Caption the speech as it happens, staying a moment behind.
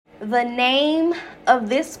The name of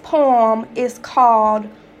this poem is called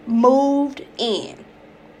Moved In.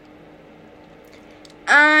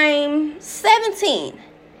 I'm 17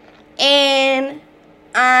 and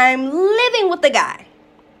I'm living with a guy.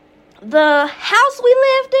 The house we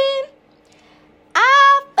lived in,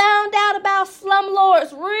 I found out about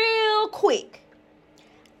slumlords real quick.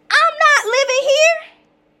 I'm not living here.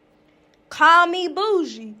 Call me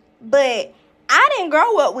bougie, but I didn't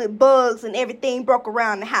grow up with bugs and everything broke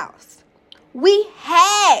around the house. We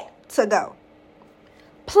had to go.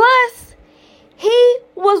 Plus, he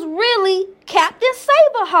was really Captain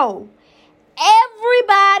Saberhole.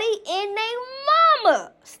 Everybody and their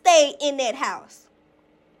mama stayed in that house.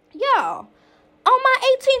 Y'all, on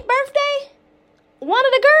my 18th birthday, one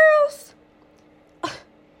of the girls,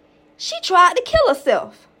 she tried to kill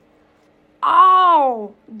herself.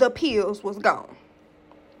 All the pills was gone.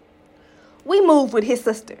 We moved with his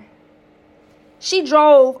sister. She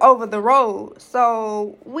drove over the road,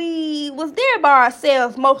 so we was there by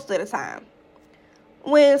ourselves most of the time.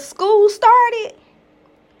 When school started,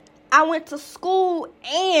 I went to school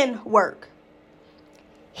and work.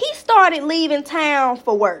 He started leaving town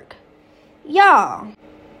for work. Y'all,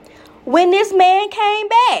 when this man came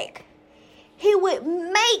back, he would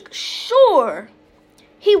make sure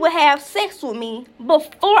he would have sex with me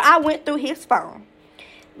before I went through his phone.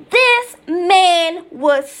 This man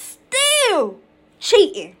was still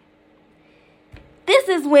cheating. This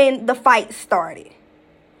is when the fight started.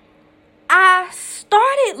 I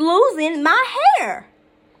started losing my hair.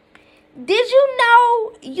 Did you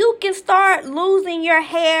know you can start losing your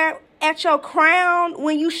hair at your crown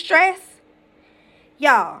when you stress?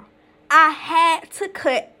 Y'all, I had to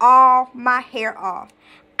cut all my hair off.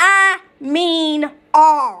 I mean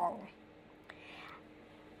all.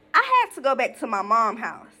 I had to go back to my mom's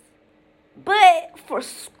house. But for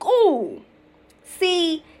school,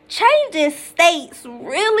 see, changing states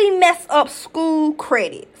really mess up school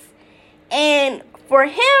credits. And for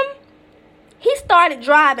him, he started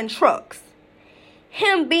driving trucks.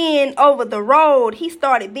 Him being over the road, he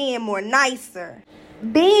started being more nicer,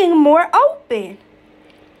 being more open.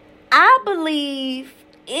 I believe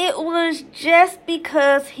it was just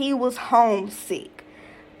because he was homesick.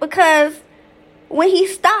 Because when he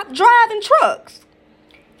stopped driving trucks,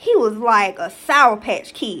 he was like a Sour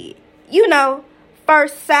Patch Kid. You know,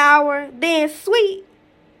 first sour, then sweet.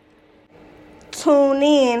 Tune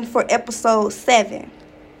in for episode 7.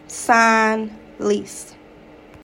 Sign Lease.